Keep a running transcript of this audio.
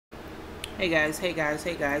Hey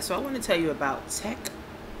guys. So I want to tell you about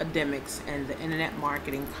Tecademics and the Internet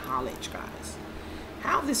Marketing College, guys.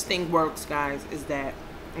 How this thing works, guys, is that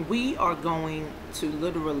we are going to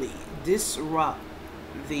literally disrupt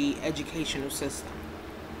the educational system.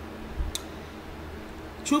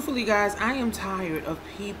 Truthfully, guys, I am tired of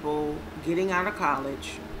people getting out of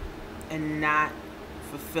college and not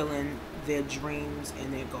fulfilling their dreams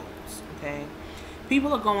and their goals, okay?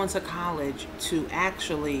 People are going to college to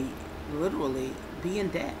actually literally be in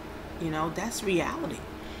debt. That's reality.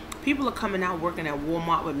 People are coming out working at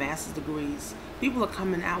Walmart with master's degrees. People are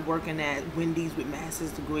coming out working at Wendy's with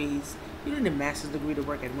master's degrees. You don't need a master's degree to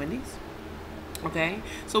work at Wendy's. Okay?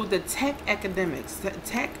 So with the Tecademics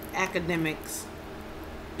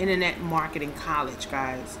Internet Marketing College,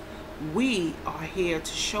 guys, we are here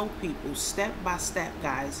to show people step by step,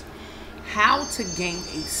 guys, how to gain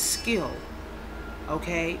a skill,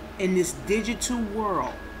 okay, in this digital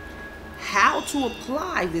world. How to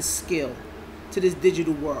apply this skill to this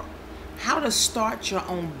digital world, how to start your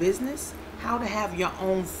own business, how to have your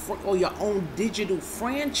own digital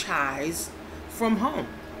franchise from home.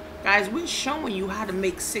 Guys, we're showing you how to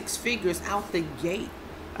make 6 figures out the gate,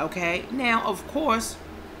 okay? Now, of course,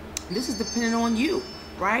 this is depending on you,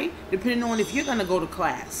 right? Depending on if you're going to go to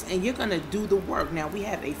class and you're going to do the work. Now, we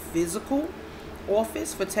have a physical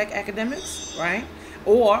office for Tecademics, right?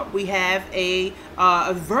 Or we have a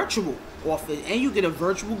virtual office, and you get a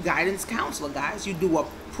virtual guidance counselor, guys. You do a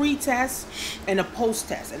pre-test and a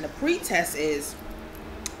post-test, and the pre-test is,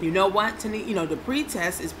 the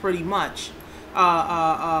pre-test is pretty much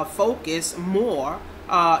focus more,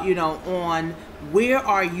 on where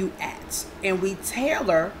are you at, and we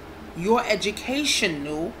tailor your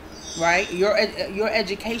educational, right, your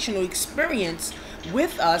educational experience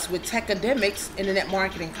with us with Tecademics Internet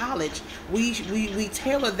Marketing College. We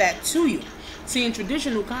tailor that to you. See, in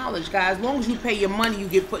traditional college, guys, as long as you pay your money, you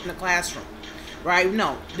get put in the classroom, right?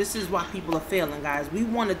 No, this is why people are failing, guys. We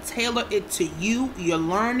want to tailor it to you, your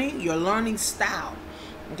learning style.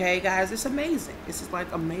 Okay, guys, it's amazing. This is like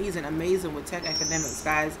amazing with Tecademics,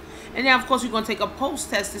 guys. And now, of course, we're going to take a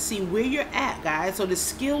post-test to see where you're at, guys. So the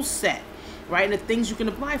skill set, right, and the things you can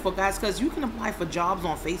apply for, guys, because you can apply for jobs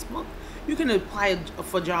on Facebook. You can apply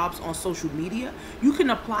for jobs on social media. You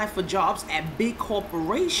can apply for jobs at big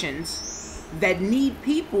corporations that need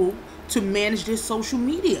people to manage their social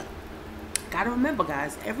media. Gotta remember,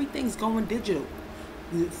 guys, everything's going digital.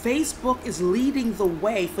 Facebook is leading the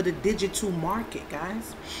way for the digital market,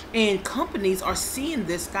 guys. And companies are seeing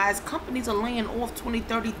this, guys. Companies are laying off 20,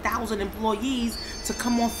 30,000 employees to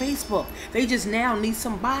come on Facebook. They just now need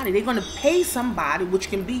somebody. They're going to pay somebody, which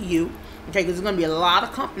can be you, okay, because there's going to be a lot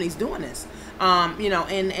of companies doing this. And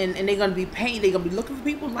they're going to be paying, they're going to be looking for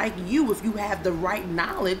people like you, if you have the right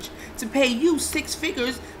knowledge, to pay you 6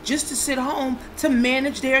 figures just to sit home to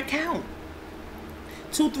manage their account.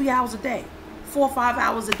 2-3 hours a day. 4 or 5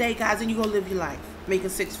 hours a day, guys, and you're gonna live your life making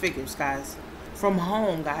 6 figures, guys, from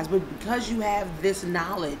home, guys. But because you have this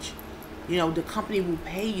knowledge, the company will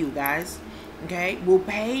pay you, guys. Okay, will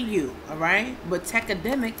pay you, all right? But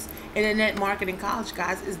Tecademics Internet Marketing College,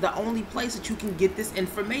 guys, is the only place that you can get this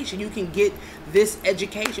information. You can get this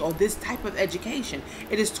education, or this type of education.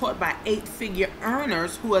 It is taught by 8-figure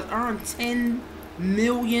earners who have earned $10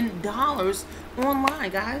 million online,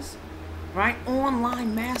 guys. Right?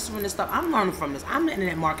 Online mastering this stuff. I'm learning from this. I'm in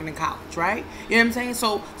Internet Marketing College, right? You know what I'm saying?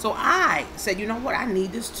 So I said, you know what? I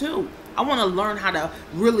need this too. I want to learn how to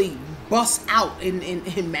really bust out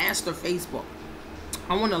and master Facebook.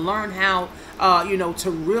 I want to learn how,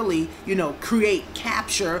 to really, create,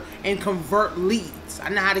 capture, and convert leads. I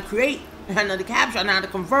know how to create, I know how to capture, I know how to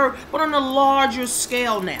convert, but on a larger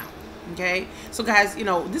scale now. Okay? So guys,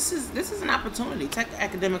 this is an opportunity.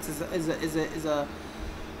 Tecademics is a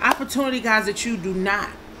opportunity, guys, that you do not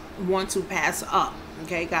want to pass up.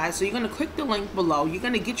 Okay, guys, so you're going to click the link below. You're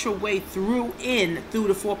going to get your way through the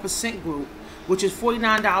 4% group, which is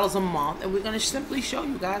 $49 a month, and we're going to simply show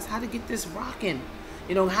you guys how to get this rocking,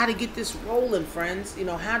 how to get this rolling, friends,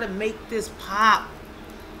 how to make this pop.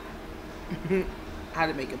 How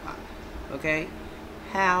to make it pop. Okay,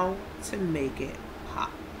 how to make it pop.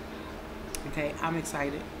 Okay, I'm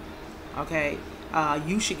excited. Okay,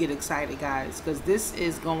 you should get excited, guys, because this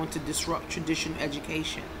is going to disrupt traditional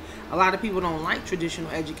education. A lot of people don't like traditional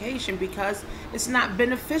education because it's not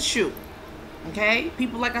beneficial. Okay,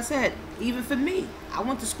 people, like I said, even for me, I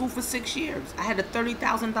went to school for 6 years. I had a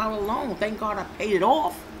 $30,000 loan. Thank God I paid it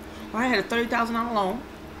off. I had a $30,000 loan.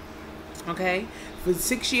 Okay, for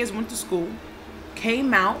 6 years, went to school.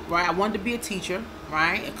 came out, right? I wanted to be a teacher,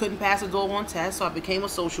 right? I couldn't pass the doggone test, so I became a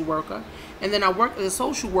social worker. And then I worked as a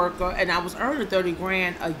social worker, and I was earning 30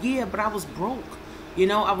 grand a year, but I was broke. You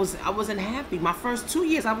know, I wasn't happy. My first 2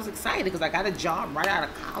 years, I was excited because I got a job right out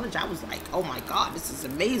of college. I was like, oh my God, this is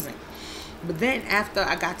amazing. But then after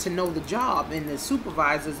I got to know the job and the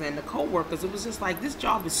supervisors and the co-workers, it was just like, this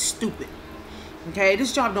job is stupid. Okay,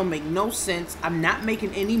 this job don't make no sense. I'm not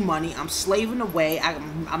making any money. I'm slaving away.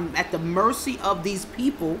 I'm at the mercy of these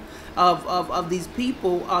people, of these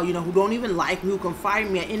people, you know, who don't even like me, who can fire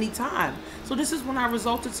me at any time. So this is when I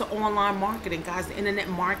resulted to online marketing, guys, the Internet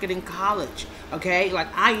Marketing College. Okay, like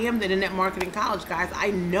I am the Internet Marketing College, guys. I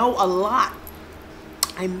know a lot.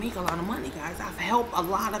 I make a lot of money, guys. I've helped a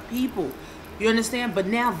lot of people. You understand? But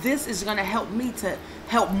now this is going to help me to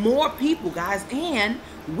help more people, guys. And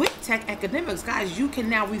with Tecademics, guys, you can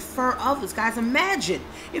now refer others. Guys, imagine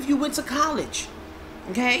if you went to college,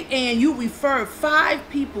 okay, and you referred 5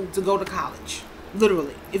 people to go to college.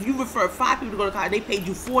 Literally. If you refer 5 people to go to college, they paid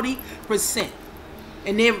you 40%.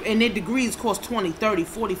 And their degrees cost 20, 30,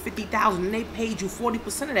 40, 50,000, and they paid you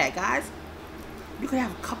 40% of that, guys. You could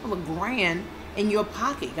have a couple of grand in your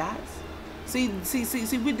pocket, guys. See,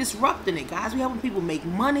 we're disrupting it, guys. We're helping people make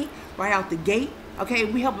money right out the gate. Okay,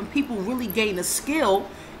 we're helping people really gain a skill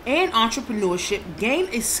and entrepreneurship, gain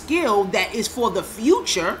a skill that is for the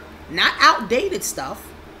future, not outdated stuff.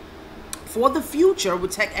 For the future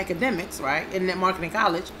with Tecademics, right? Internet Marketing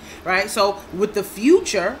College, right? So with the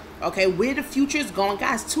future, okay, where the future is going,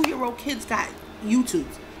 guys, 2-year-old kids got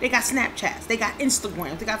YouTubes. They got Snapchats. They got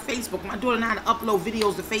Instagram. They got Facebook. My daughter now to upload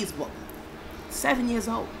videos to Facebook. 7 years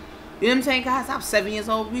old. You know what I'm saying, guys? I'm 7 years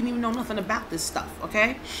old. We didn't even know nothing about this stuff,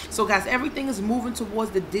 okay? So, guys, everything is moving towards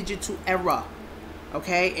the digital era,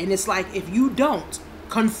 okay? And it's like if you don't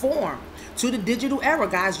conform to the digital era,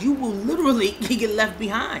 guys, you will literally get left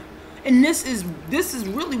behind. And this is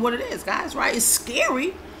really what it is, guys, right? It's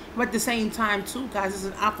scary, but at the same time, too, guys, it's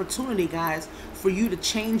an opportunity, guys, for you to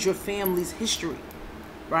change your family's history,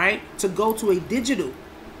 right? To go to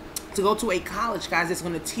a college, guys, that's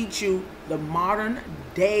going to teach you the modern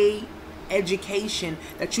day education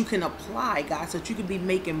that you can apply, guys, so that you can be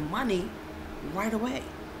making money right away.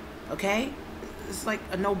 Okay? It's like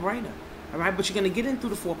a no-brainer. All right? But you're going to get in through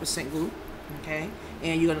the 4% group. Okay?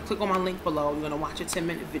 And you're going to click on my link below. You're going to watch a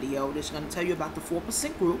 10-minute video that's going to tell you about the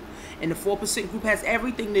 4% group. And the 4% group has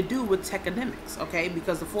everything to do with Tecademics. Okay?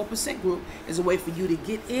 Because the 4% group is a way for you to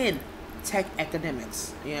get in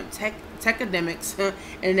Tecademics. Yeah, Tecademics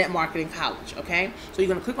Internet Marketing College. Okay, so you're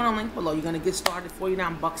gonna click on the link below. You're gonna get started,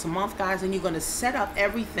 $49 a month, guys, and you're gonna set up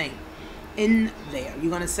everything in there.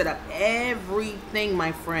 You're gonna set up everything,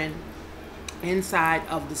 my friend, inside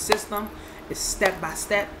of the system. It's step by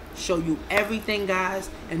step. Show you everything, guys,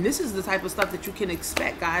 and this is the type of stuff that you can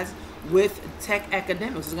expect, guys, with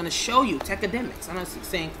Tecademics. It's gonna show you Tecademics. I'm not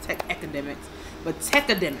saying Tecademics, but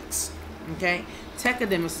Tecademics. Okay,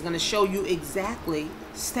 Tecademics is going to show you exactly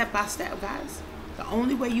step by step, guys. The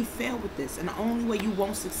only way you fail with this, and the only way you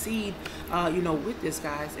won't succeed, you know, with this,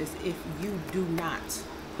 guys, is if you do not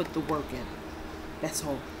put the work in. That's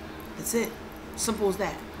all. That's it. Simple as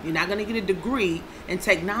that. You're not going to get a degree in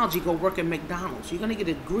technology, go work at McDonald's. You're going to get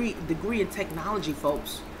a degree in technology,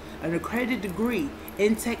 folks. An accredited degree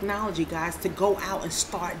in technology, guys, to go out and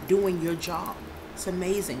start doing your job. It's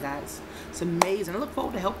amazing, guys. It's amazing. I look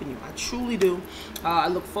forward to helping you. I truly do. I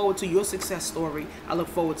look forward to your success story. I look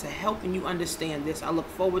forward to helping you understand this. I look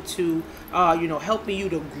forward to, you know, helping you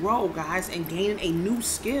to grow, guys, and gaining a new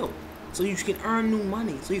skill so you can earn new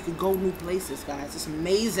money, so you can go new places, guys. It's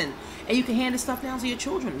amazing. And you can hand this stuff down to your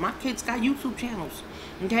children. My kids got YouTube channels.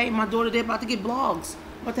 Okay? My daughter, they're about to get blogs.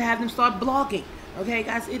 About to have them start blogging. Okay,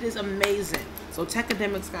 guys? It is amazing. So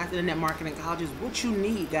Tecademics, guys, Internet Marketing College is what you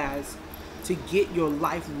need, guys, to get your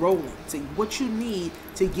life rolling, to what you need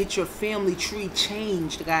to get your family tree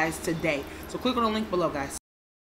changed, guys, today. So click on the link below, guys.